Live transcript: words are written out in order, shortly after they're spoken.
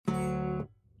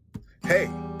Hey,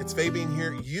 it's Fabian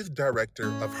here, Youth Director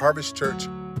of Harvest Church,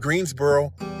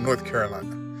 Greensboro, North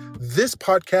Carolina. This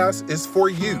podcast is for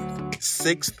youth,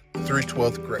 6th through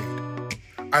 12th grade.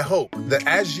 I hope that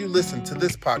as you listen to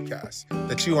this podcast,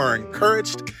 that you are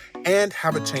encouraged and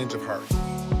have a change of heart.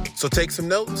 So take some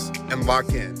notes and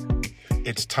lock in.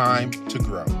 It's time to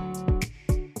grow.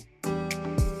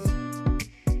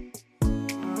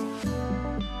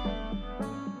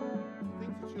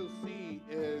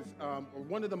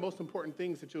 One of the most important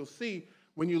things that you'll see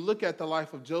when you look at the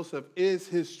life of Joseph is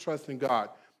his trust in God.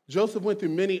 Joseph went through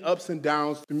many ups and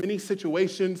downs, through many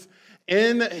situations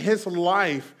in his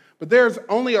life, but there's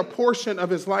only a portion of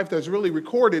his life that's really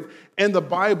recorded in the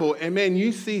Bible. And man,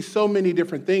 you see so many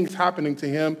different things happening to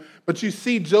him, but you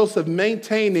see Joseph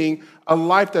maintaining a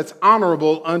life that's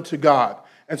honorable unto God.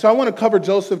 And so I want to cover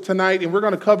Joseph tonight, and we're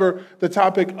going to cover the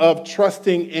topic of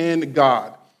trusting in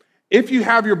God. If you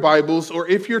have your Bibles or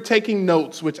if you're taking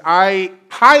notes, which I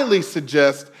highly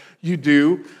suggest you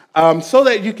do, so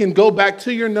that you can go back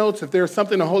to your notes. If there's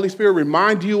something the Holy Spirit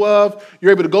remind you of,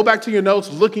 you're able to go back to your notes,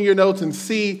 look in your notes and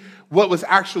see what was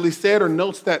actually said, or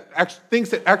things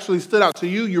that actually stood out to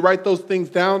you. You write those things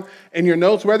down in your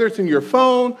notes, whether it's in your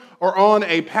phone or on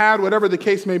a pad, whatever the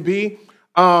case may be.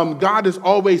 God is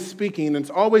always speaking, and it's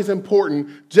always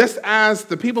important. Just as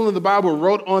the people in the Bible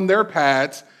wrote on their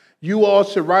pads, you all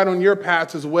should write on your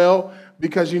pads as well,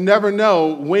 because you never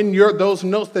know when those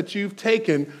notes that you've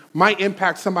taken might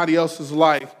impact somebody else's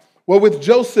life. Well, with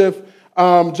Joseph,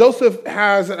 Joseph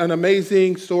has an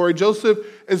amazing story. Joseph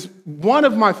is one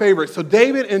of my favorites. So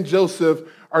David and Joseph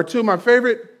are two of my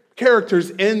favorite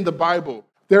characters in the Bible.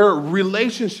 Their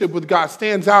relationship with God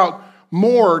stands out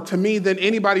more to me than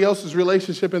anybody else's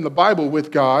relationship in the Bible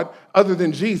with God, other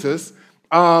than Jesus.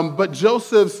 But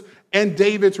Joseph's and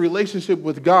David's relationship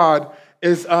with God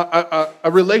is a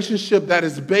relationship that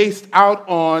is based out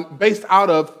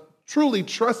of truly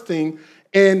trusting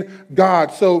in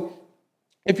God. So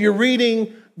if you're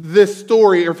reading this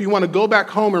story, or if you want to go back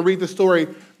home and read the story,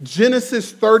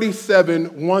 Genesis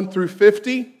 37, 1 through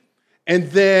 50,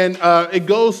 and then it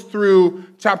goes through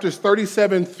chapters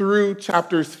 37 through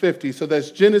chapters 50. So that's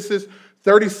Genesis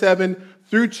 37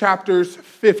 through chapters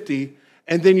 50.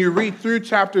 And then you read through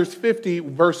chapters 50,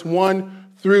 verse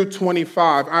 1 through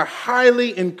 25. I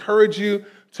highly encourage you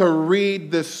to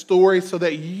read this story so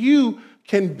that you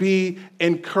can be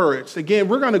encouraged. Again,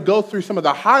 we're going to go through some of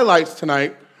the highlights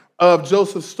tonight of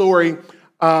Joseph's story.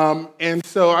 And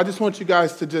so I just want you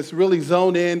guys to just really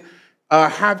zone in,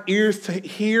 have ears to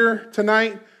hear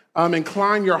tonight,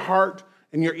 incline your heart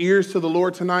and your ears to the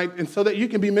Lord tonight, and so that you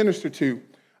can be ministered to.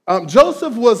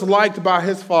 Joseph was liked by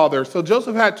his father. So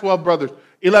Joseph had 12 brothers,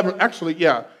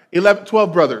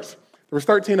 12 brothers. There was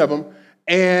 13 of them.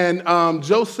 And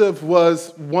Joseph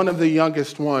was one of the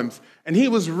youngest ones. And he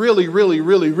was really, really,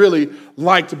 really, really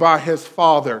liked by his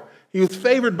father. He was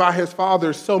favored by his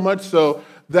father so much so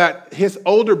that his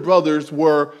older brothers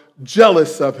were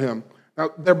jealous of him. Now,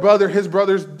 his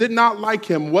brothers did not like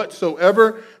him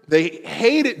whatsoever. They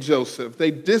hated Joseph.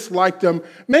 They disliked him,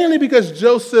 mainly because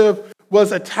Joseph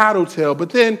was a tattletale. But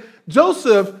then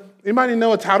Joseph, anybody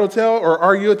know a tattletale? Or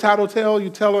are you a tattletale?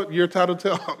 You're a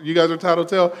tattletale? You guys are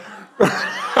tattletale?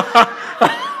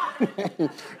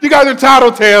 You guys are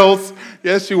tattletales.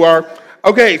 Yes, you are.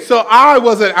 Okay, so I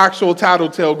was an actual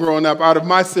tattletale growing up. Out of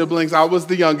my siblings, I was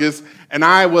the youngest, and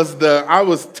I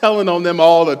was telling on them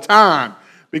all the time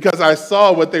because I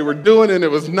saw what they were doing, and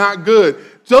it was not good.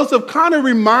 Joseph kind of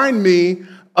reminded me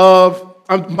of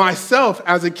myself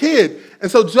as a kid.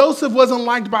 And so Joseph wasn't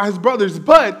liked by his brothers,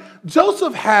 but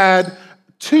Joseph had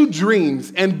two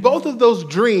dreams, and both of those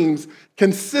dreams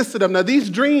consisted of, now these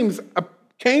dreams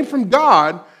came from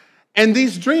God, and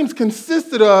these dreams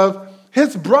consisted of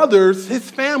his brothers, his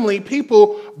family,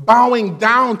 people bowing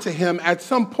down to him at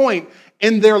some point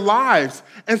in their lives.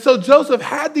 And so Joseph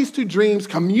had these two dreams,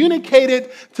 communicated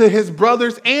to his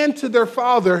brothers and to their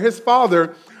father, his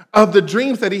father, of the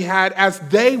dreams that he had, as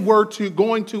they were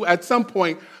going to at some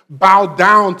point bow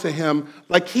down to him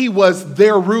like he was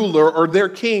their ruler or their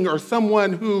king or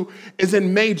someone who is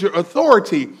in major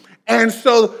authority. And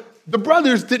so the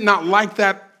brothers did not like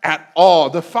that at all.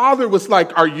 The father was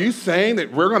like, "Are you saying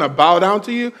that we're going to bow down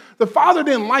to you?" The father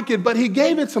didn't like it, but he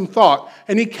gave it some thought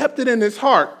and he kept it in his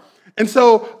heart. And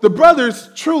so the brothers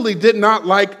truly did not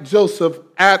like Joseph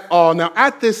at all. Now,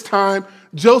 at this time,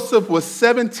 Joseph was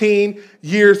 17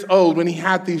 years old when he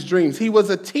had these dreams. He was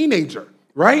a teenager,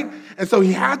 right? And so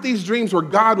he had these dreams where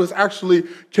God was actually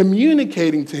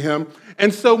communicating to him.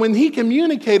 And so when he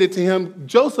communicated to him,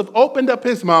 Joseph opened up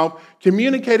his mouth,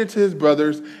 communicated to his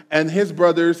brothers, and his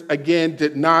brothers, again,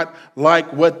 did not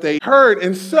like what they heard.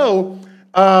 And so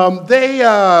they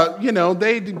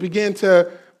began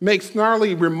to make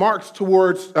snarly remarks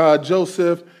towards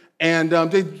Joseph, and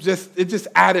it just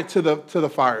added to the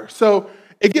fire. So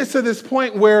it gets to this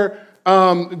point where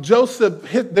Joseph,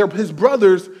 his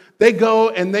brothers, they go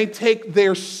and they take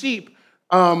their sheep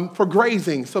for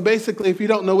grazing. So basically, if you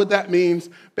don't know what that means,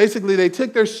 basically they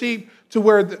took their sheep to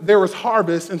where there was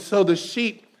harvest, and so the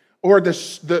sheep, or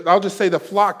I'll just say the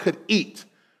flock, could eat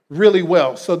really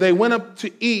well. So they went up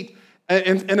to eat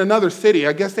in another city.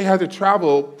 I guess they had to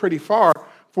travel pretty far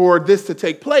for this to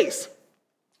take place.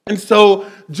 And so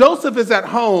Joseph is at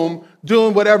home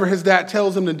doing whatever his dad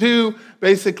tells him to do,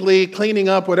 basically cleaning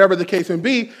up, whatever the case may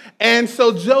be. And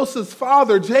so Joseph's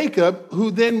father, Jacob,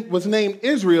 who then was named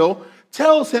Israel,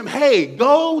 tells him, hey,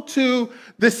 go to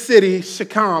this city,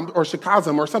 Shechem or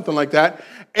something like that,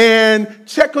 and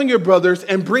check on your brothers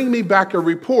and bring me back a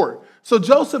report. So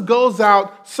Joseph goes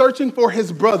out searching for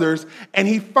his brothers, and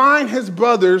he finds his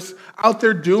brothers out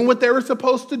there doing what they were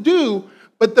supposed to do.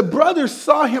 But the brothers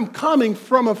saw him coming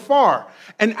from afar.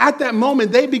 And at that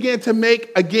moment, they began to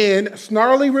make, again,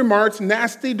 snarly remarks,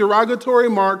 nasty, derogatory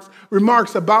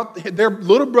remarks about their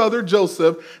little brother,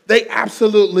 Joseph. They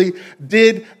absolutely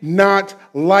did not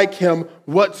like him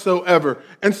whatsoever.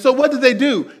 And so what did they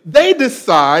do? They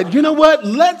decide, you know what?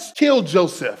 Let's kill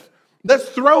Joseph. Let's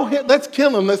throw him. Let's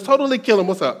kill him. Let's totally kill him.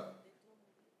 What's up?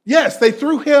 Yes, they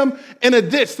threw him in a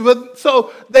ditch.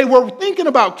 So they were thinking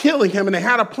about killing him, and they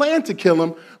had a plan to kill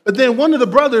him. But then one of the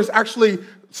brothers actually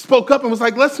spoke up and was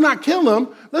like, let's not kill him.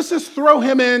 Let's just throw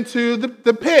him into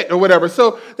the pit or whatever.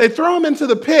 So they throw him into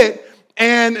the pit,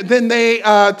 and then they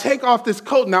take off this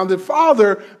coat. Now, the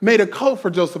father made a coat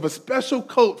for Joseph, a special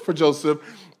coat for Joseph.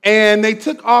 And they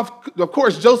took off, of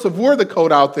course, Joseph wore the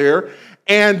coat out there.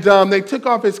 And they took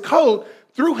off his coat,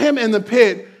 threw him in the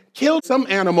pit, killed some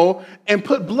animal, and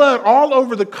put blood all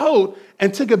over the coat,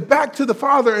 and took it back to the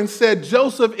father and said,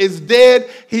 Joseph is dead.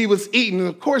 He was eaten. And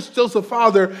of course, Joseph's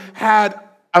father had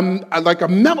a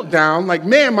meltdown, like,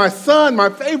 man, my son, my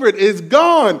favorite, is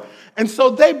gone. And so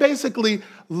they basically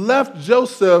left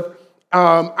Joseph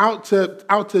out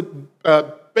to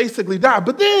basically die.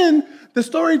 But then the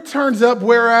story turns up,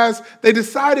 whereas they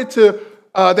decided to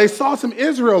they saw some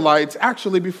Israelites,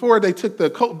 actually, before they took the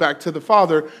coat back to the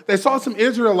father, they saw some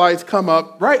Israelites come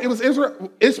up, right? It was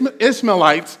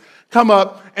Ishmaelites come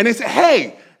up, and they said,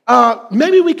 hey,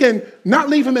 maybe we can not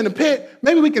leave him in the pit.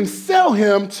 Maybe we can sell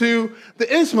him to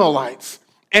the Ishmaelites.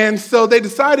 And so they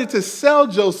decided to sell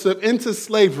Joseph into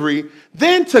slavery,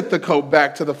 then took the coat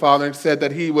back to the father and said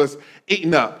that he was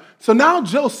eaten up. So now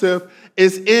Joseph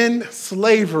is in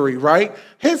slavery, right?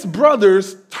 His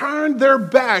brothers turned their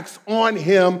backs on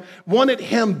him, wanted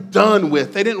him done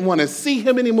with. They didn't want to see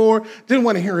him anymore, didn't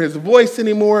want to hear his voice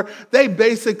anymore. They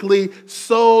basically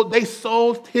sold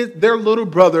their little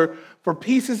brother for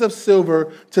pieces of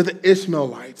silver to the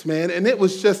Ishmaelites, man. And it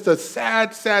was just a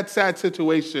sad, sad, sad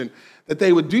situation that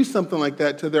they would do something like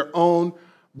that to their own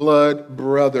blood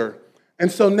brother.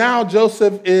 And so now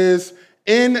Joseph is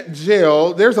in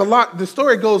jail. There's a lot. The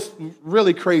story goes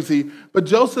really crazy, but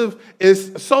Joseph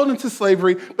is sold into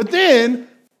slavery, but then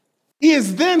he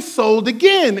is then sold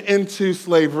again into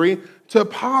slavery to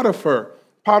Potiphar.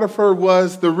 Potiphar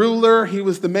was the ruler. He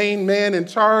was the main man in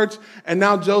charge. And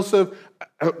now Joseph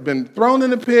had been thrown in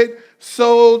the pit,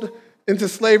 sold into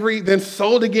slavery, then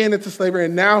sold again into slavery.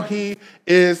 And now he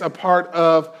is a part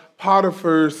of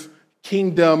Potiphar's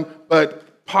kingdom.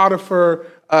 But Potiphar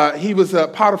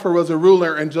was a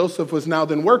ruler, and Joseph was now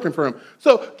then working for him.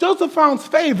 So Joseph found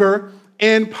favor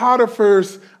in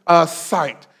Potiphar's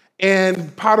sight,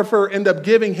 and Potiphar ended up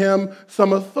giving him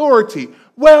some authority.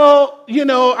 Well,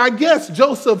 I guess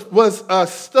Joseph was a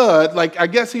stud. I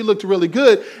guess he looked really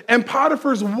good, and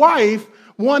Potiphar's wife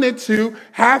wanted to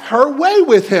have her way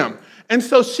with him. And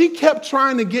so she kept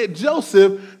trying to get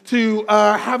Joseph to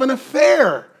have an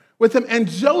affair with him, and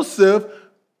Joseph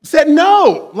said,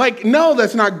 no,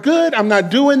 that's not good. I'm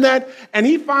not doing that. And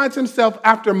he finds himself,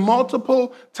 after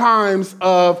multiple times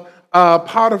of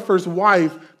Potiphar's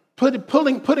wife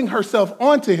putting herself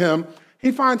onto him,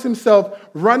 he finds himself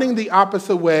running the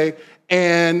opposite way.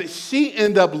 And she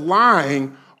ended up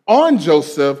lying on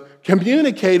Joseph,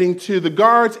 communicating to the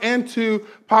guards and to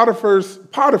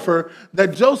Potiphar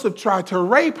that Joseph tried to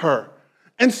rape her.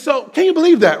 And so, can you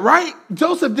believe that, right?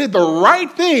 Joseph did the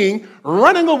right thing,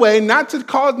 running away, not to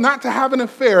have an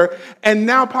affair, and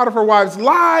now Potiphar's wives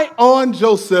lie on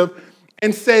Joseph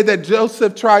and say that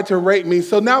Joseph tried to rape me.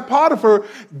 So now Potiphar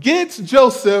gets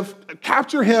Joseph,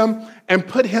 capture him, and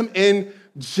put him in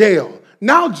jail.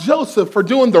 Now Joseph, for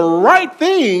doing the right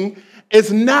thing,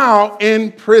 is now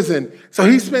in prison. So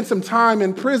he spent some time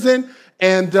in prison,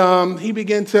 And he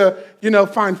began to,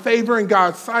 find favor in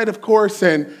God's sight, of course,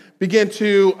 and begin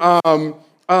to,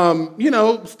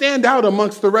 stand out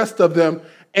amongst the rest of them.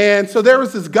 And so there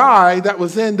was this guy that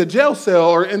was in the jail cell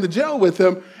or in the jail with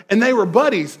him, and they were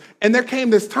buddies. And there came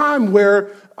this time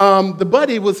where the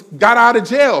buddy got out of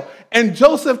jail. And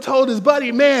Joseph told his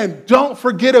buddy, man, don't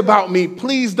forget about me.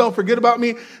 Please don't forget about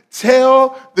me.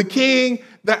 Tell the king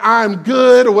that I'm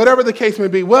good, or whatever the case may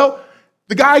be. Well,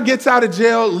 the guy gets out of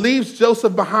jail, leaves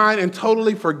Joseph behind, and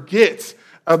totally forgets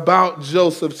about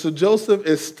Joseph. So Joseph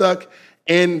is stuck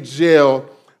in jail.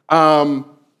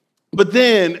 But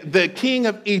then the king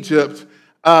of Egypt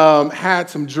had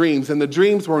some dreams, and the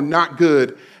dreams were not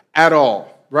good at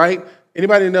all, right?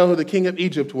 Anybody know who the king of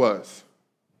Egypt was?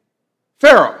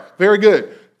 Pharaoh. Very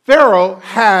good. Pharaoh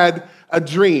had a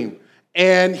dream,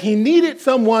 and he needed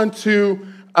someone to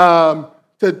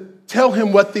tell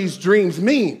him what these dreams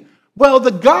mean. Well,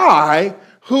 the guy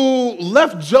who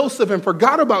left Joseph and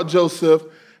forgot about Joseph,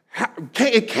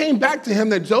 it came back to him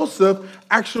that Joseph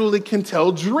actually can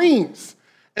tell dreams.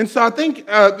 And so I think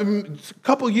a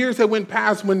couple years had went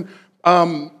past when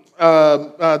the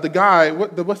guy,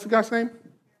 what's the guy's name?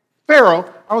 Pharaoh.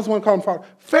 I always want to call him Pharaoh.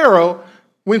 Pharaoh,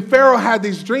 when Pharaoh had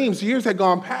these dreams, years had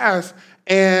gone past,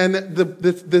 and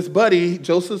this buddy,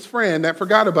 Joseph's friend that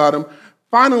forgot about him,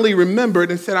 finally remembered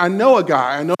and said, I know a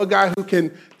guy who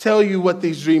can tell you what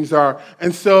these dreams are.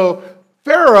 And so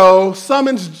Pharaoh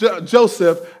summons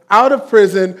Joseph out of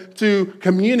prison to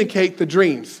communicate the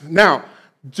dreams. Now,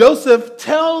 Joseph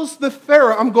tells the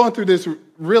Pharaoh, I'm going through this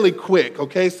really quick,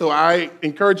 okay? So I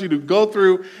encourage you to go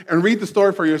through and read the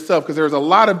story for yourself because there's a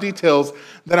lot of details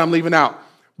that I'm leaving out.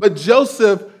 But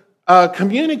Joseph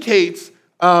communicates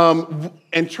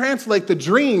and translates the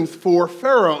dreams for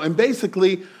Pharaoh. And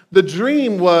basically, the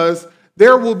dream was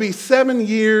there will be 7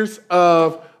 years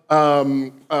of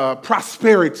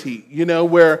prosperity,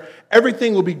 where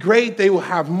everything will be great. They will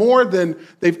have more than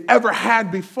they've ever had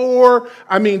before.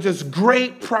 I mean, just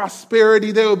great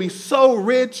prosperity. They will be so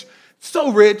rich,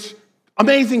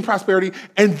 amazing prosperity.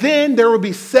 And then there will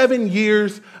be 7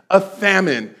 years of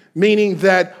famine, meaning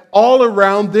that all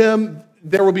around them,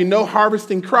 there will be no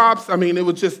harvesting crops. I mean, it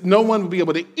was just no one will be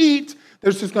able to eat.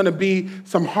 There's just going to be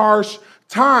some harsh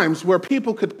times where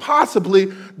people could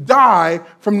possibly die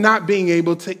from not being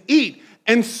able to eat.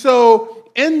 And so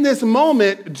in this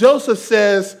moment, Joseph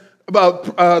says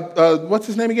about, what's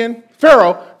his name again?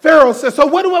 Pharaoh. Pharaoh says, so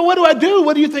what do I do?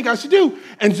 What do you think I should do?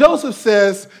 And Joseph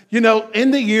says,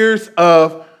 in the years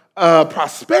of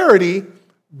prosperity,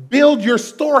 build your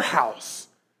storehouse.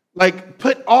 Like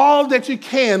put all that you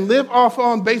can, live off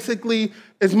on basically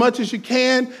as much as you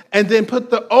can, and then put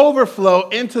the overflow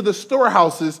into the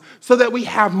storehouses so that we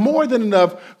have more than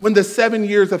enough when the 7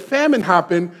 years of famine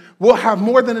happen, we'll have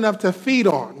more than enough to feed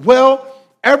on. Well,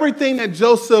 everything that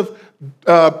Joseph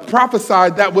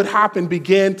prophesied that would happen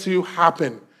began to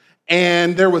happen.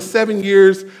 And there was 7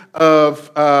 years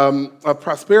of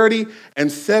prosperity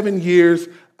and 7 years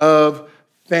of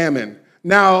famine.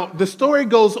 Now, the story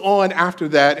goes on after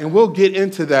that, and we'll get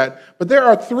into that. But there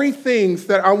are 3 things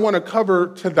that I want to cover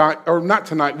tonight, or not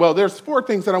tonight. Well, there's 4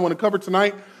 things that I want to cover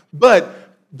tonight. But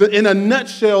in a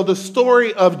nutshell, the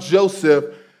story of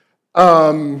Joseph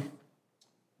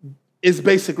is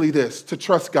basically this, to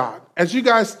trust God. As you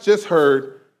guys just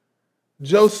heard,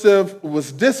 Joseph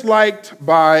was disliked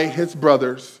by his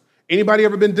brothers. Anybody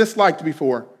ever been disliked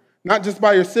before? Not just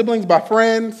by your siblings, by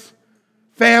friends,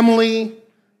 family,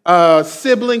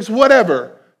 siblings,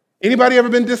 whatever. Anybody ever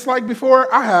been disliked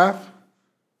before? I have.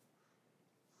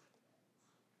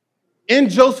 In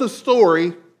Joseph's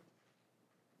story,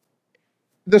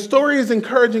 the story is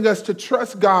encouraging us to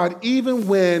trust God even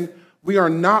when we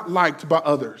are not liked by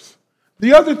others.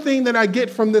 The other thing that I get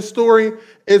from this story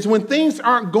is when things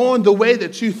aren't going the way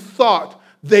that you thought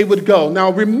they would go. Now,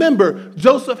 remember,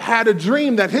 Joseph had a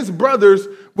dream that his brothers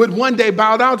would one day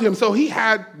bow down to him. So he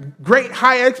had great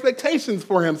high expectations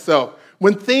for himself.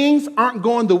 When things aren't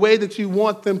going the way that you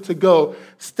want them to go,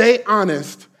 stay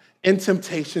honest in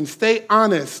temptation. Stay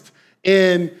honest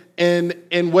in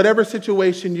whatever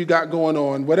situation you got going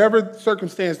on, whatever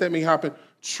circumstance that may happen.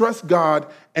 Trust God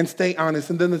and stay honest.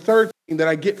 And then the third thing that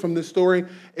I get from this story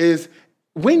is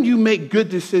when you make good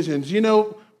decisions,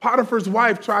 Potiphar's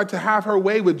wife tried to have her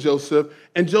way with Joseph,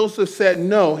 and Joseph said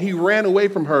no. He ran away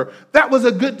from her. That was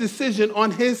a good decision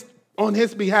on his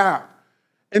behalf.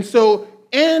 And so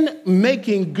in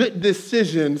making good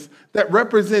decisions that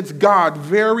represents God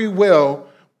very well,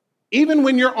 even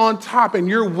when you're on top and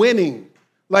you're winning,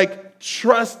 like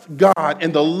trust God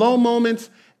in the low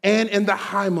moments and in the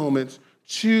high moments.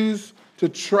 Choose to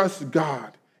trust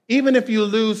God. Even if you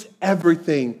lose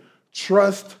everything,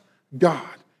 trust God.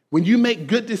 When you make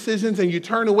good decisions and you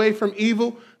turn away from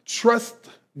evil, trust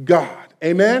God.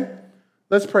 Amen?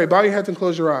 Let's pray. Bow your heads and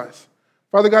close your eyes.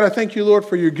 Father God, I thank you, Lord,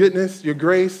 for your goodness, your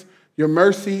grace, your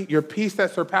mercy, your peace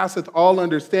that surpasseth all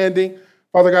understanding.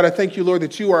 Father God, I thank you, Lord,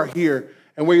 that you are here,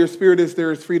 and where your spirit is,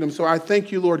 there is freedom. So I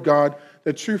thank you, Lord God,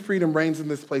 that true freedom reigns in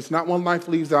this place. Not one life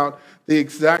leaves out the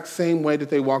exact same way that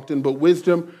they walked in, but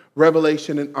wisdom,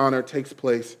 revelation, and honor takes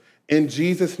place. In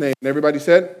Jesus' name. And everybody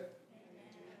said?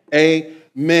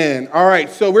 Amen. All right,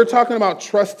 so we're talking about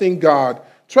trusting God.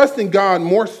 Trusting God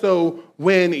more so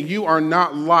when you are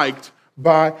not liked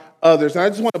by others. And I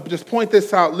just want to just point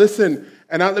this out. Listen,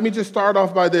 and let me just start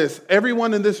off by this.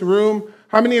 Everyone in this room,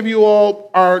 how many of you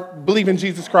all believe in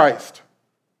Jesus Christ?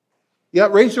 Yeah,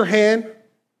 raise your hand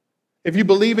if you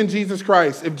believe in Jesus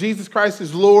Christ. If Jesus Christ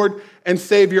is Lord and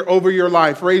Savior over your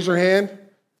life, raise your hand.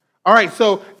 All right,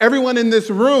 so everyone in this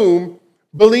room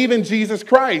believe in Jesus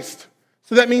Christ.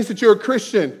 So that means that you're a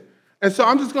Christian. And so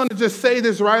I'm just going to just say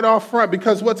this right off front,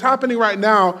 because what's happening right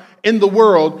now in the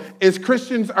world is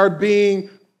Christians are being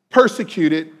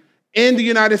persecuted in the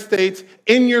United States,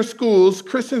 in your schools.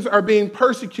 Christians are being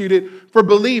persecuted for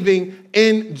believing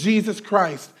in Jesus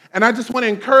Christ. And I just want to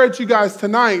encourage you guys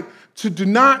tonight to do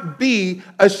not be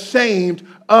ashamed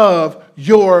of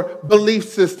your belief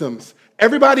systems.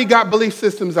 Everybody got belief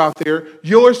systems out there.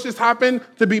 Yours just happened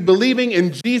to be believing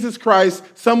in Jesus Christ,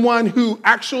 someone who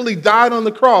actually died on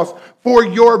the cross for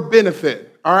your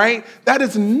benefit, all right? That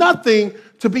is nothing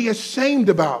to be ashamed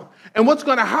about. And what's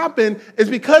going to happen is,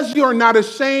 because you are not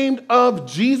ashamed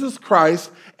of Jesus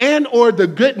Christ and or the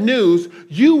good news,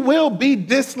 you will be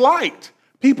disliked.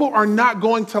 People are not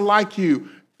going to like you.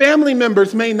 Family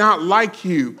members may not like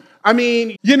you. I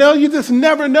mean, you just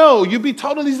never know. You'd be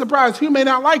totally surprised who may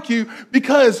not like you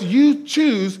because you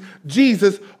choose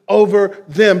Jesus over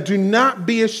them. Do not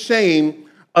be ashamed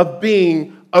of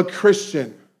being a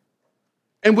Christian.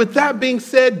 And with that being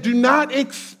said, do not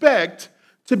expect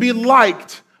to be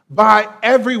liked by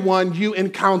everyone you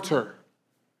encounter.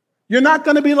 You're not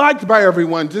going to be liked by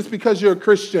everyone just because you're a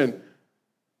Christian.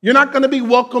 You're not going to be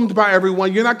welcomed by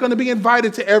everyone. You're not going to be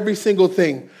invited to every single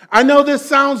thing. I know this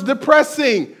sounds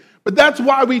depressing, but that's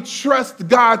why we trust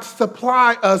God to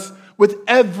supply us with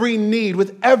every need,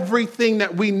 with everything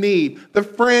that we need, the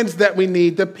friends that we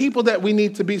need, the people that we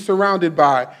need to be surrounded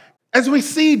by. As we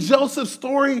see Joseph's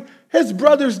story, his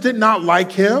brothers did not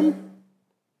like him.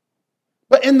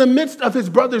 But in the midst of his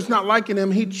brothers not liking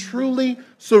him, he truly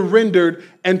surrendered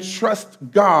and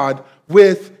trusted God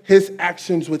with his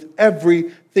actions, with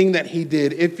everything that he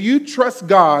did. If you trust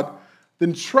God,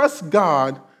 then trust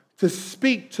God to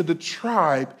speak to the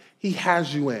tribe he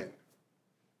has you in.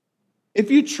 If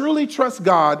you truly trust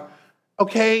God,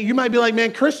 okay, you might be like,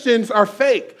 man, Christians are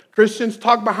fake. Christians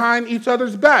talk behind each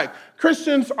other's back.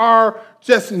 Christians are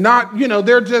just not,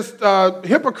 they're just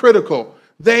hypocritical.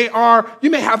 You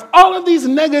may have all of these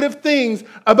negative things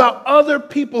about other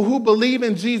people who believe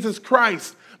in Jesus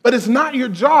Christ, but it's not your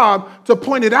job to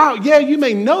point it out. Yeah, you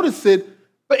may notice it,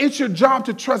 but it's your job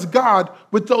to trust God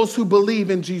with those who believe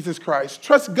in Jesus Christ.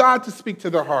 Trust God to speak to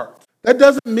their heart. That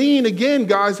doesn't mean, again,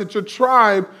 guys, that your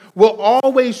tribe will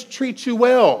always treat you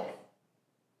well.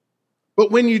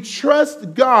 But when you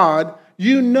trust God,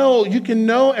 you can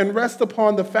know and rest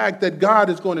upon the fact that God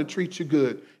is going to treat you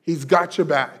good. He's got your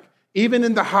back. Even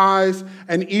in the highs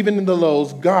and even in the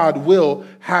lows, God will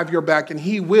have your back and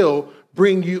he will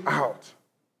bring you out.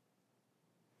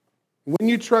 When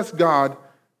you trust God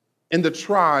in the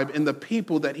tribe, in the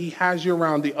people that he has you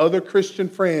around, the other Christian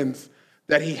friends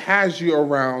that he has you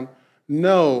around,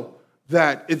 know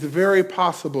that it's very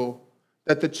possible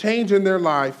that the change in their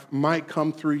life might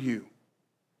come through you.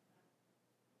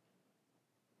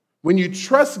 When you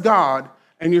trust God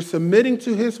and you're submitting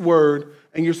to his word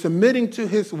and you're submitting to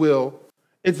his will,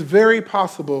 it's very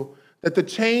possible that the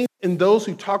change in those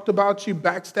who talked about you,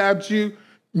 backstabbed you,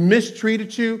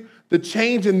 mistreated you, the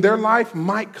change in their life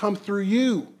might come through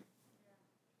you.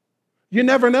 You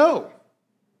never know.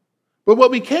 But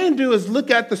what we can do is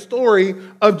look at the story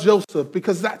of Joseph,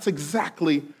 because that's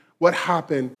exactly what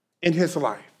happened in his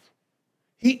life.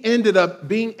 He ended up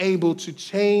being able to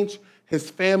change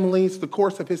the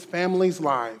course of his family's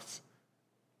lives,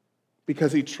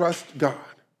 because he trusted God.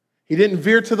 He didn't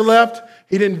veer to the left,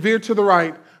 he didn't veer to the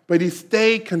right, but he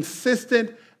stayed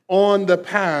consistent on the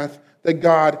path that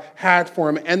God had for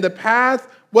him. And the path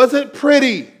wasn't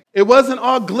pretty. It wasn't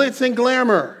all glitz and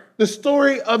glamour. The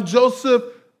story of Joseph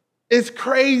is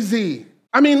crazy.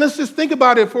 I mean, let's just think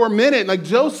about it for a minute. Like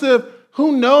Joseph,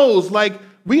 who knows? Like,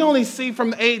 we only see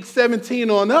from age 17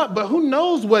 on up, but who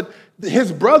knows what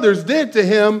his brothers did to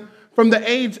him from the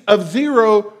age of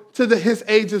 0 to his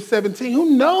age of 17.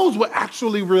 Who knows what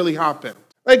actually really happened?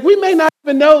 Like, we may not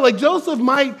even know. Like, Joseph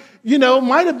might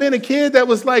have been a kid that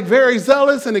was like very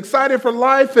zealous and excited for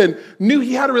life and knew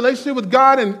he had a relationship with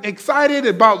God and excited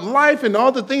about life and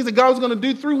all the things that God was going to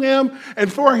do through him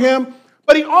and for him.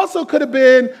 But he also could have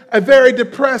been a very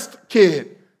depressed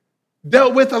kid,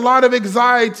 dealt with a lot of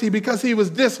anxiety because he was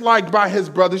disliked by his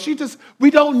brothers. We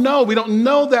don't know. We don't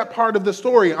know that part of the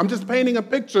story. I'm just painting a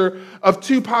picture of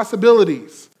two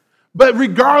possibilities. But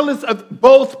regardless of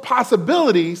both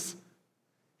possibilities,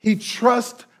 he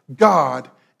trusts God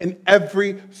in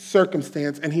every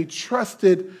circumstance, and he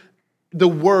trusted the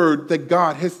word that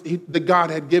God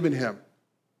had given him,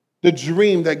 the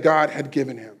dream that God had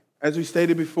given him. As we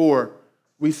stated before,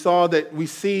 we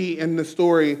see in his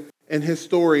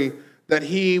story, that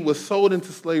he was sold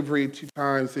into slavery 2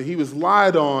 times, that he was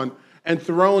lied on and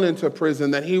thrown into prison,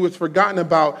 that he was forgotten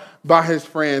about by his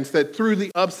friends, that through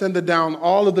the ups and the downs,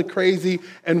 all of the crazy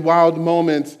and wild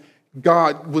moments,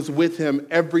 God was with him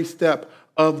every step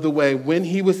of the way. When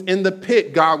he was in the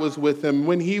pit, God was with him.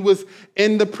 When he was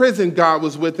in the prison, God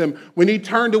was with him. When he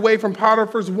turned away from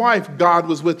Potiphar's wife, God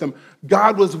was with him.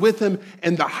 God was with him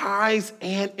in the highs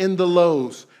and in the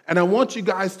lows. And I want you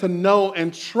guys to know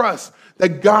and trust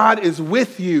that God is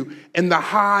with you in the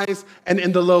highs and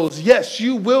in the lows. Yes,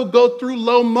 you will go through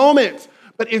low moments,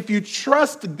 but if you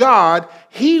trust God,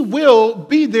 he will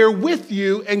be there with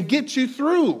you and get you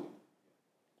through.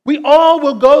 We all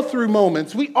will go through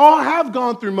moments. We all have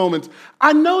gone through moments.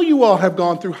 I know you all have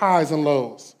gone through highs and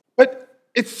lows, but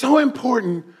it's so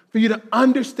important for you to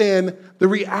understand the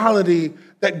reality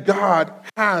that God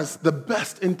has the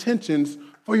best intentions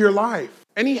for your life,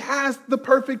 and he has the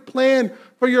perfect plan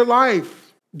for your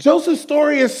life. Joseph's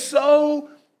story is so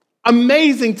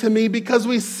amazing to me because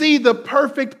we see the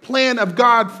perfect plan of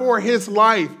God for his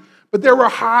life, but there were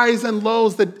highs and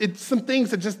lows, some things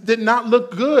that just did not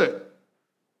look good.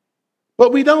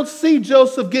 But we don't see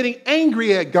Joseph getting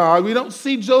angry at God. We don't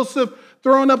see Joseph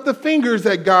throwing up the fingers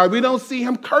at God. We don't see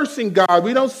him cursing God.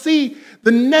 We don't see the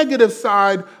negative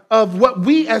side of what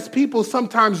we as people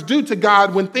sometimes do to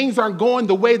God when things aren't going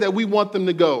the way that we want them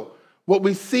to go. What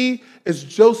we see is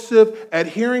Joseph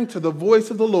adhering to the voice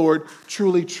of the Lord,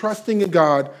 truly trusting in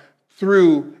God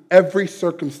through every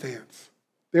circumstance.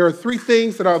 There are 3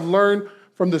 things that I've learned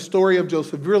from the story of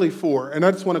Joseph, really 4, and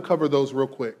I just want to cover those real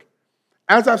quick.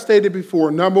 As I've stated before,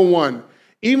 number 1,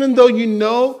 even though you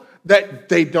know that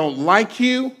they don't like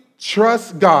you,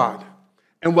 trust God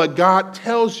and what God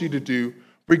tells you to do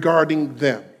regarding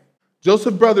them.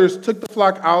 Joseph's brothers took the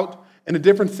flock out in a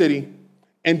different city,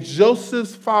 and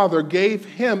Joseph's father gave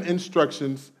him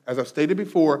instructions, as I've stated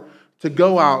before, to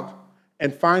go out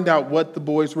and find out what the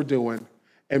boys were doing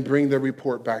and bring their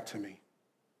report back to me.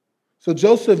 So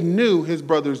Joseph knew his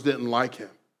brothers didn't like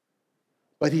him,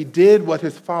 but he did what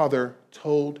his father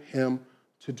told him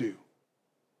to do.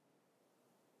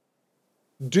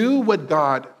 Do what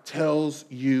God tells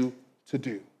you to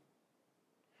do.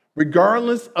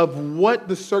 Regardless of what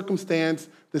the circumstance,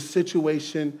 the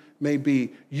situation may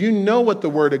be, you know what the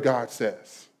Word of God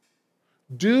says.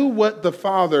 Do what the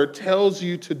Father tells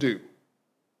you to do.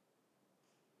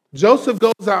 Joseph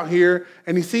goes out here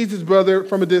and he sees his brother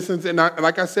from a distance, and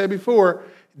like I said before,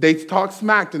 they talked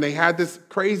smack and they had this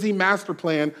crazy master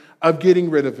plan of getting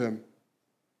rid of him.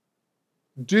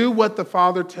 Do what the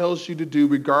Father tells you to do,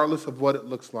 regardless of what it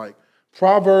looks like.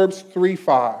 Proverbs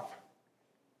 3:5.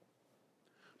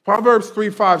 Proverbs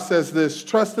 3:5 says this: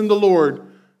 trust in the Lord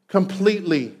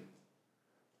completely.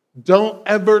 Don't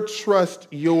ever trust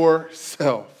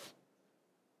yourself,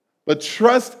 but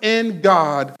trust in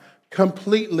God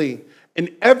completely.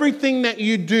 In everything that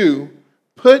you do,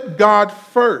 put God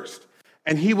first,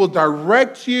 and he will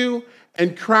direct you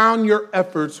and crown your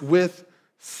efforts with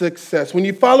success. When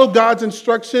you follow God's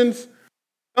instructions,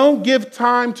 don't give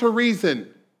time to reason.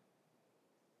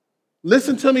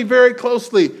 Listen to me very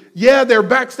closely. Yeah, they're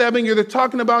backstabbing you, they're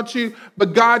talking about you,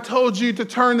 but God told you to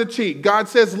turn the cheek. God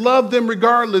says, love them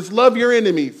regardless. Love your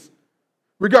enemies.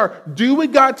 Do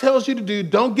what God tells you to do.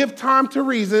 Don't give time to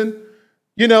reason,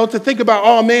 to think about,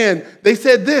 oh man, they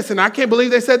said this, and I can't believe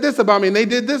they said this about me, and they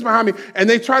did this behind me, and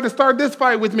they tried to start this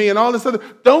fight with me, and all this other.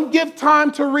 Don't give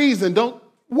time to reason. Don't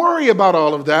worry about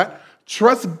all of that.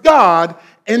 Trust God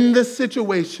in this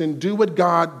situation. Do what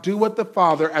the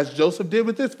Father, as Joseph did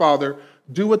with his father,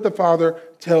 do what the Father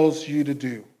tells you to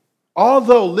do.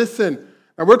 Although, listen,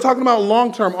 now we're talking about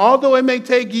long term, although it may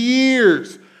take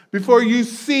years before you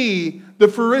see the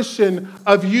fruition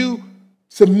of you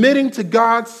submitting to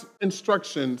God's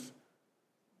instructions,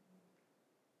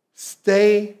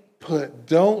 stay put.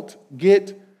 Don't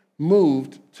get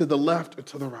moved to the left or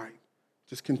to the right.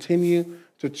 Just continue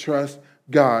to trust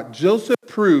God. Joseph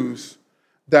proves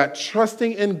that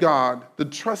trusting in God, the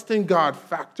trust in God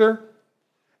factor,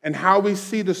 and how we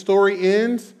see the story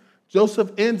ends,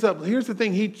 Joseph ends up, here's the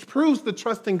thing, he proves the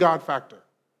trust in God factor.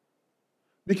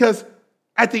 Because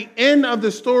at the end of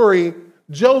the story,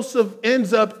 Joseph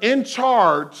ends up in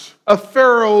charge of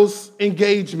Pharaoh's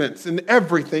engagements and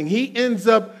everything. He ends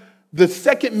up the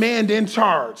second man in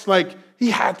charge. Like,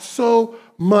 he had so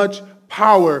much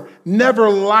power, never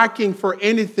lacking for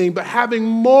anything, but having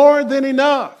more than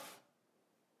enough.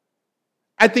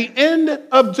 At the end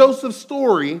of Joseph's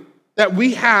story that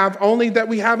we have in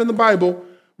the Bible,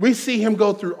 we see him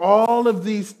go through all of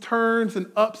these turns and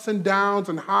ups and downs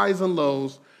and highs and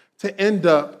lows to end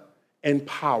up in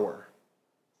power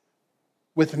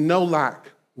with no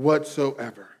lack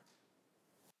whatsoever.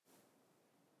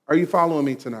 Are you following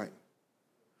me tonight?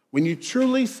 When you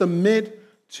truly submit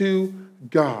to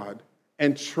God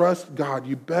and trust God,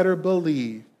 you better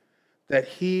believe that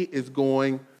he is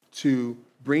going to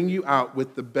bring you out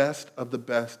with the best of the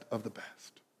best of the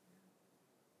best.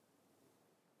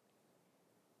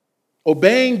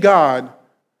 Obeying God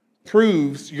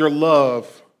proves your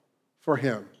love for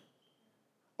him.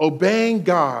 Obeying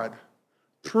God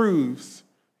proves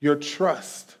your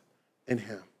trust in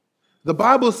him. The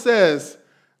Bible says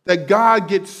that God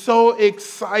gets so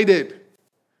excited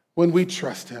when we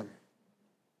trust him.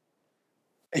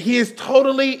 He is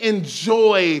totally in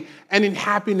joy and in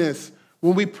happiness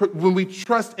when we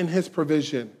trust in his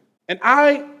provision. And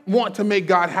I want to make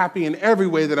God happy in every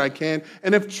way that I can.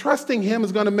 And if trusting him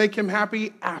is going to make him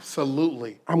happy,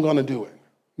 absolutely, I'm going to do it.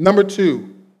 Number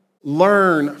 2,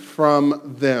 learn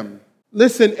from them.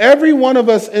 Listen, every one of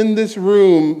us in this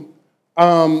room,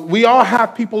 we all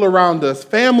have people around us,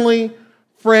 family,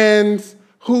 friends,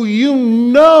 who you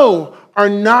know are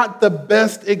not the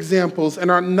best examples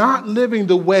and are not living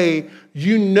the way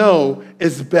you know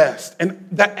is best,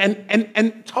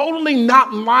 and totally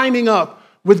not lining up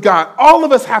with God. All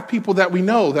of us have people that we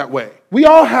know that way. We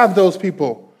all have those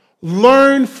people.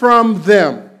 Learn from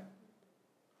them.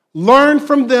 Learn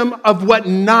from them of what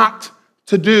not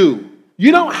to do.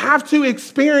 You don't have to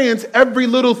experience every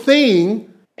little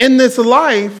thing in this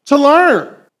life to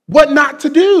learn what not to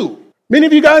do. Many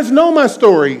of you guys know my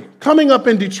story. Coming up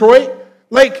in Detroit,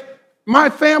 like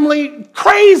my family,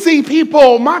 crazy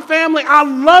people. My family, I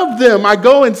love them. I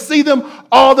go and see them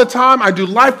all the time. I do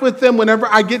life with them whenever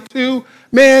I get to.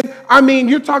 Man, I mean,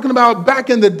 you're talking about back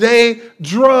in the day,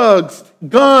 drugs,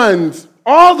 guns,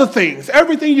 all the things,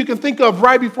 everything you can think of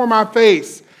right before my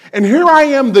face. And here I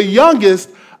am, the youngest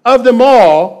of them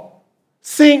all,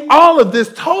 seeing all of this,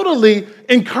 totally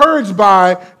encouraged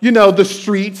by, the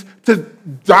streets to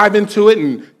dive into it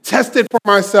and test it for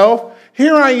myself.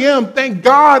 Here I am, thank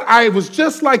God I was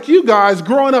just like you guys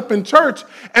growing up in church,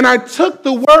 and I took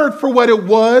the word for what it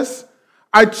was.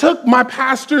 I took my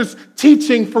pastor's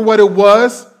teaching for what it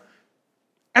was,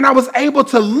 and I was able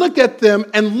to look at them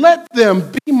and let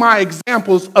them be my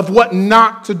examples of what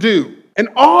not to do. And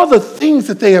all the things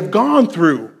that they have gone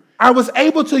through, I was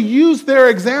able to use their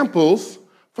examples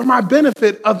for my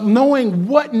benefit of knowing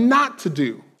what not to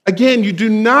do. Again, you do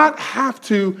not have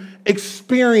to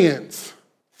experience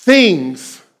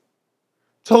things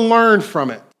to learn from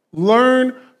it.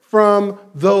 Learn from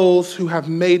those who have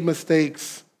made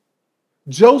mistakes.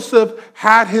 Joseph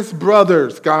had his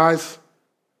brothers, guys.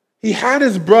 He had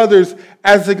his brothers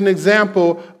as an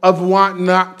example of what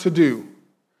not to do.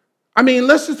 I mean,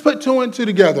 let's just put 2 and 2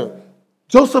 together.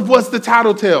 Joseph was the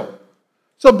tattletale.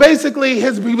 So basically,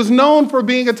 he was known for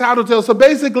being a tattletale. So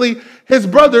basically, his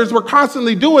brothers were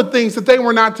constantly doing things that they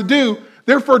were not to do.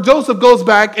 Therefore, Joseph goes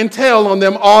back and tell on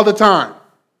them all the time.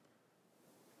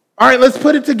 All right, let's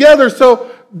put it together. So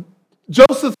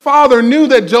Joseph's father knew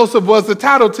that Joseph was the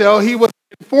tattletale. He was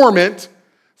an informant.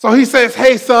 So he says,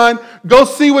 hey, son, go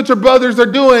see what your brothers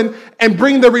are doing and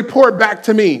bring the report back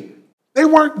to me. They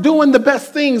weren't doing the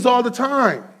best things all the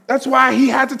time. That's why he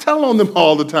had to tell on them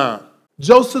all the time.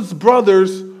 Joseph's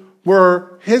brothers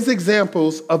were his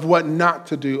examples of what not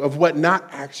to do, of what not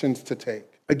actions to take.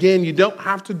 Again, you don't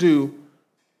have to do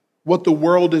what the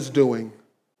world is doing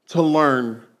to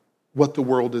learn what the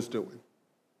world is doing.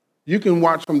 You can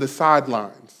watch from the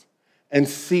sidelines and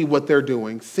see what they're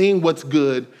doing, seeing what's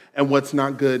good and what's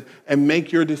not good, and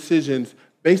make your decisions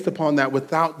based upon that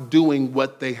without doing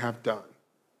what they have done.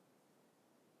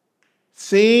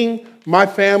 Seeing my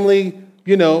family,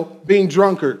 being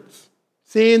drunkards,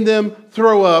 seeing them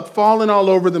throw up, falling all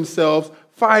over themselves,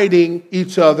 fighting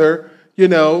each other,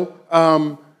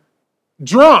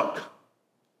 drunk.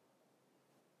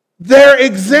 Their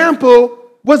example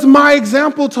was my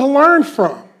example to learn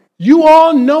from. You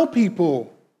all know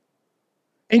people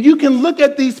And you can look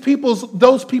at those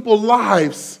people's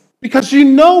lives because you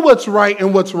know what's right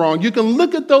and what's wrong. You can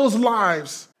look at those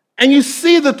lives and you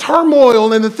see the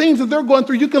turmoil and the things that they're going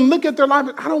through. You can look at their life.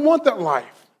 I don't want that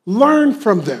life. Learn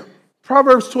from them.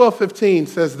 Proverbs 12:15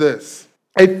 says this: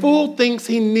 a fool thinks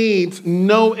he needs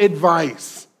no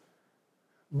advice,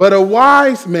 but a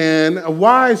wise man, a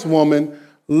wise woman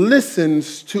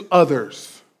listens to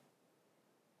others.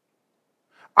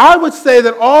 I would say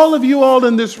that all of you all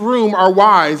in this room are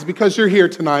wise because you're here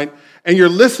tonight and you're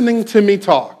listening to me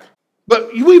talk.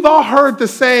 But we've all heard the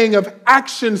saying of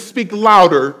actions speak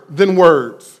louder than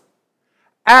words.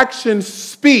 Actions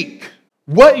speak.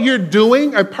 What you're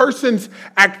doing, a person's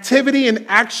activity and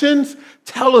actions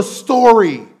tell a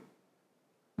story.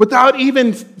 Without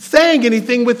even saying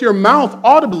anything with your mouth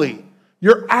audibly,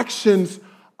 your actions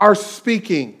are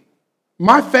speaking.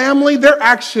 My family, their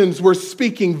actions were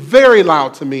speaking very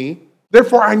loud to me.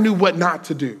 Therefore, I knew what not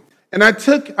to do. And I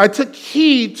took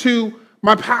heed to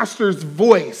my pastor's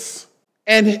voice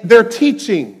and their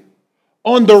teaching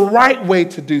on the right way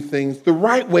to do things, the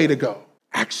right way to go.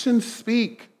 Actions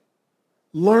speak.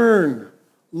 Learn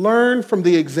from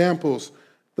the examples.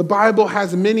 The Bible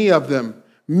has many of them,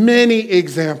 many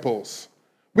examples.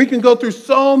 We can go through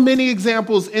so many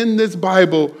examples in this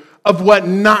Bible of what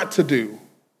not to do.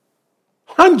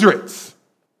 Hundreds,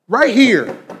 right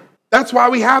here. That's why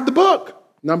we have the book.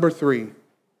 Number 3.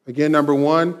 Again, number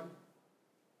 1,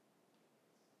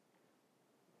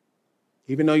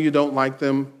 even though you don't like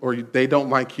them or they don't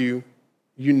like you,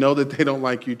 you know that they don't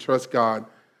like you, trust God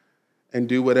and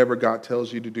do whatever God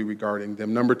tells you to do regarding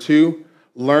them. Number 2,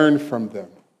 learn from them.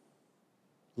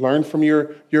 Learn from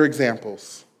your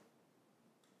examples.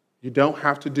 You don't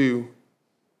have to do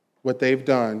what they've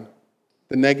done,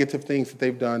 the negative things that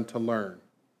they've done to learn.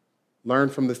 Learn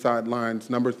from the sidelines.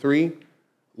 Number 3,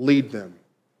 lead them.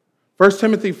 1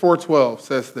 Timothy 4:12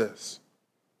 says this.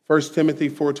 1 Timothy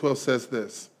 4:12 says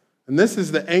this. And this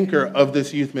is the anchor of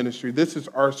this youth ministry. This is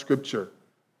our scripture.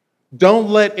 Don't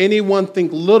let anyone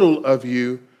think little of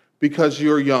you because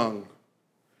you're young.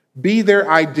 Be their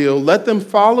ideal. Let them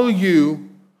follow you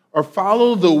or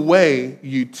follow the way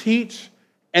you teach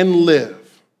and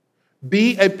live.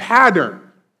 Be a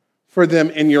pattern for them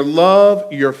in your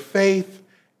love, your faith,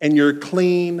 and your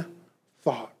clean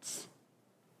thoughts.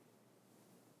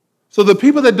 So the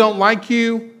people that don't like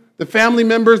you, the family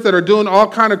members that are doing all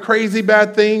kind of crazy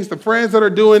bad things, the friends that are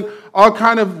doing all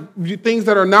kind of things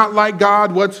that are not like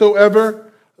God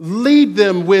whatsoever, lead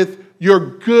them with your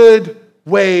good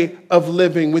way of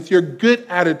living, with your good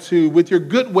attitude, with your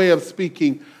good way of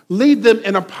speaking. Lead them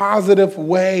in a positive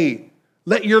way.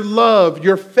 Let your love,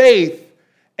 your faith,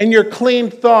 and your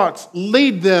clean thoughts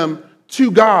lead them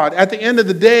to God. At the end of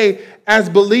the day, as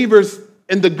believers,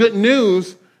 and the good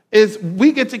news is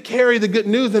we get to carry the good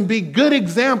news and be good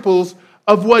examples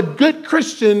of what good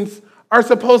Christians are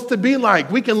supposed to be like.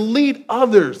 We can lead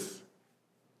others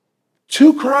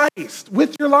to Christ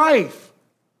with your life.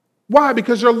 Why?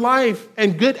 Because your life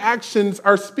and good actions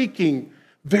are speaking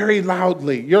very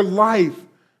loudly. Your life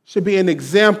should be an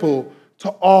example to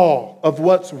all of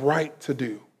what's right to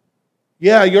do.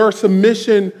 Yeah, your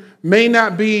submission may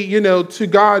not be, to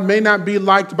God, may not be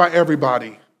liked by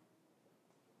everybody.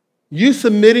 You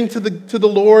submitting to the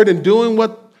Lord and doing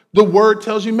what the word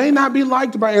tells you may not be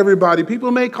liked by everybody.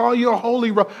 People may call you a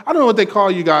holy I don't know what they call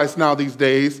you guys now these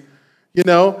days,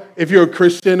 if you're a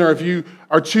Christian or if you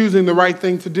are choosing the right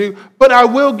thing to do. But I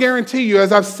will guarantee you,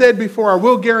 as I've said before, I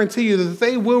will guarantee you that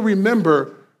they will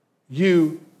remember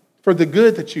you for the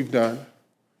good that you've done,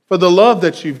 for the love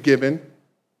that you've given.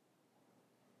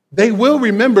 They will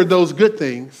remember those good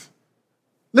things.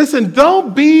 Listen,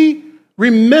 don't be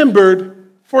remembered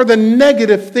for the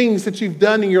negative things that you've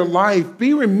done in your life.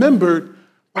 Be remembered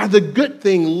by the good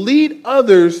thing. Lead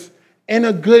others in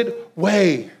a good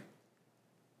way.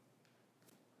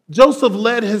 Joseph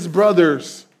led his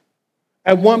brothers.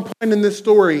 At one point in this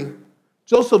story,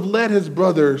 Joseph led his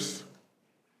brothers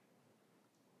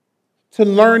to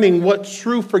learning what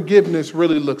true forgiveness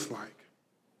really looks like.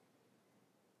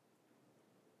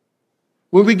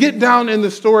 When we get down in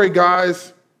the story,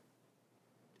 guys,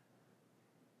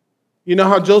 you know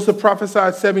how Joseph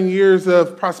prophesied 7 years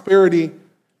of prosperity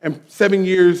and 7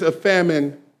 years of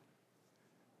famine.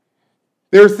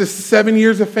 There's this 7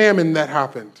 years of famine that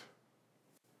happened.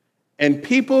 And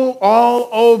people all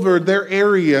over their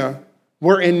area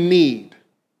were in need.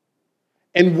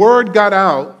 And word got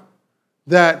out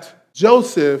that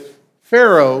Joseph,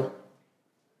 Pharaoh,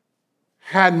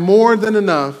 had more than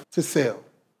enough to sell.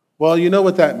 Well, you know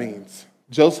what that means.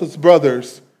 Joseph's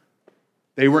brothers,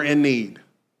 they were in need.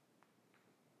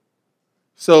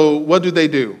 So what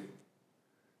do?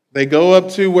 They go up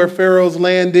to where Pharaoh's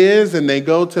land is, and they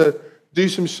go to do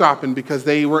some shopping because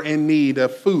they were in need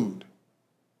of food.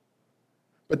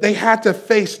 But they had to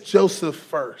face Joseph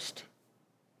first.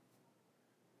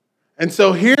 And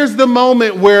so here's the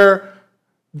moment where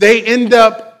they end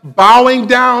up bowing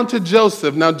down to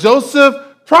Joseph. Now, Joseph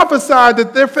prophesied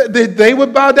that they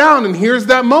would bow down, and here's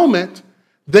that moment.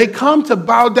 They come to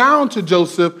bow down to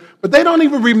Joseph, but they don't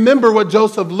even remember what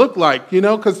Joseph looked like,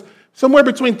 because somewhere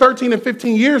between 13 and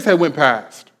 15 years had went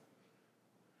past.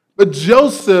 But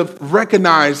Joseph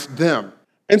recognized them.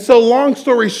 And so long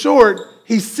story short,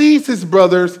 he sees his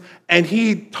brothers and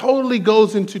he totally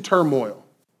goes into turmoil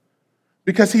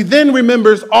because he then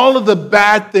remembers all of the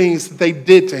bad things that they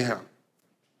did to him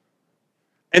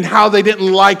and how they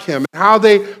didn't like him and how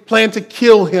they planned to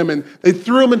kill him and they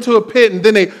threw him into a pit and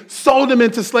then they sold him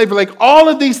into slavery. Like all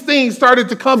of these things started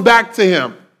to come back to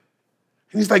him.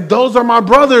 And he's like, those are my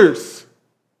brothers.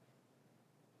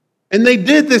 And they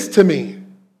did this to me.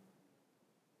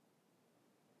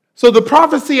 So the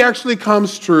prophecy actually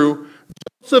comes true.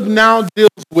 Joseph now deals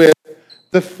with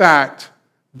the fact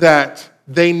that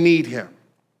they need him.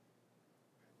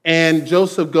 And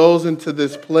Joseph goes into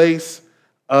this place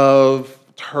of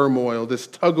turmoil, this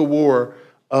tug of war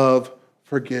of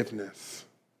forgiveness.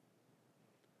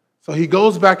 So he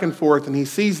goes back and forth and he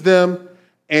sees them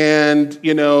and,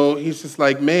 he's just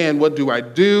like, man, what do I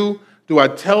do? Do I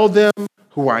tell them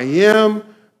who I am?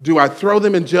 Do I throw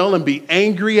them in jail and be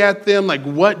angry at them? Like,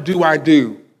 what do I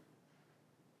do?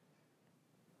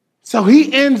 So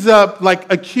he ends up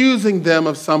accusing them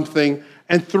of something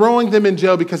and throwing them in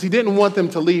jail because he didn't want them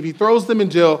to leave. He throws them in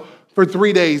jail for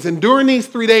 3 days. And during these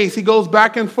 3 days, he goes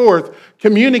back and forth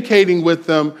communicating with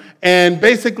them and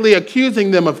basically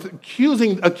accusing them of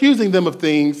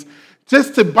things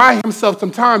just to buy himself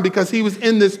some time because he was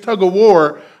in this tug of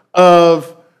war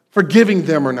of forgiving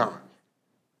them or not.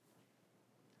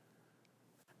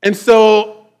 And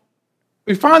so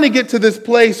we finally get to this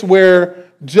place where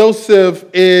Joseph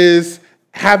is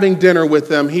having dinner with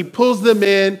them. He pulls them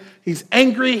in. He's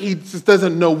angry. He just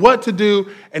doesn't know what to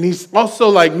do. And he's also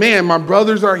like, man, my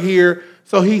brothers are here.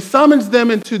 So he summons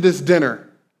them into this dinner.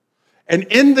 And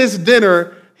in this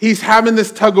dinner, he's having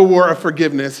this tug of war of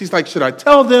forgiveness. He's like, should I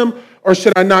tell them or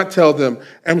should I not tell them?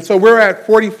 And so we're at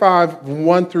 45,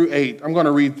 1 through 8. I'm going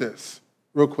to read this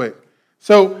real quick.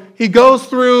 So he goes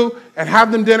through and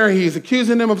have them dinner. He's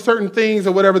accusing them of certain things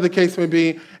or whatever the case may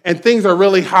be. And things are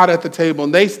really hot at the table.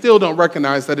 And they still don't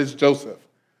recognize that it's Joseph.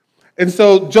 And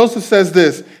so Joseph says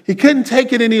this. He couldn't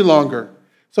take it any longer.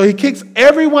 So he kicks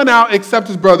everyone out except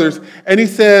his brothers. And he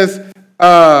says,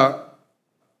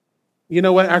 you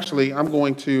know what? Actually, I'm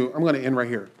going to end right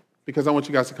here because I want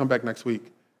you guys to come back next week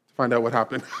to find out what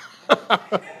happened.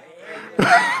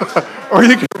 Or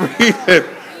you can read it.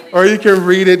 Or you can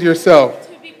read it yourself.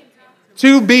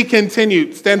 To be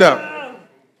continued. Stand up.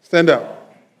 Stand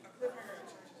up.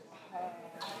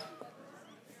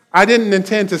 I didn't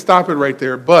intend to stop it right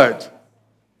there, but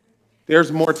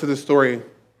there's more to the story.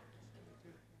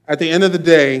 At the end of the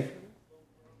day,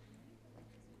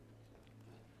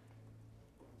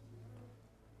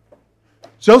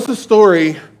 Joseph's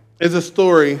story is a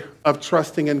story of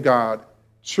trusting in God,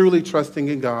 truly trusting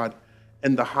in God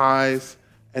in the highs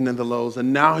and in the lows.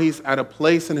 And now he's at a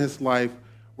place in his life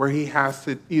where he has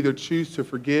to either choose to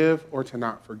forgive or to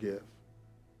not forgive.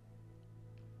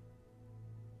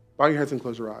 Bow your heads and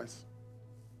close your eyes.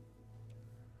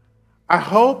 I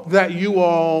hope that you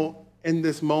all in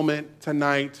this moment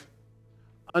tonight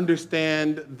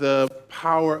understand the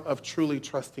power of truly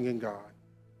trusting in God.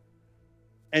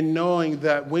 And knowing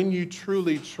that when you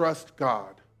truly trust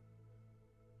God,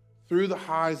 through the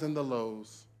highs and the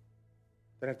lows,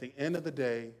 that at the end of the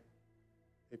day,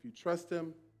 if you trust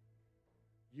him,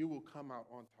 you will come out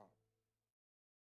on top.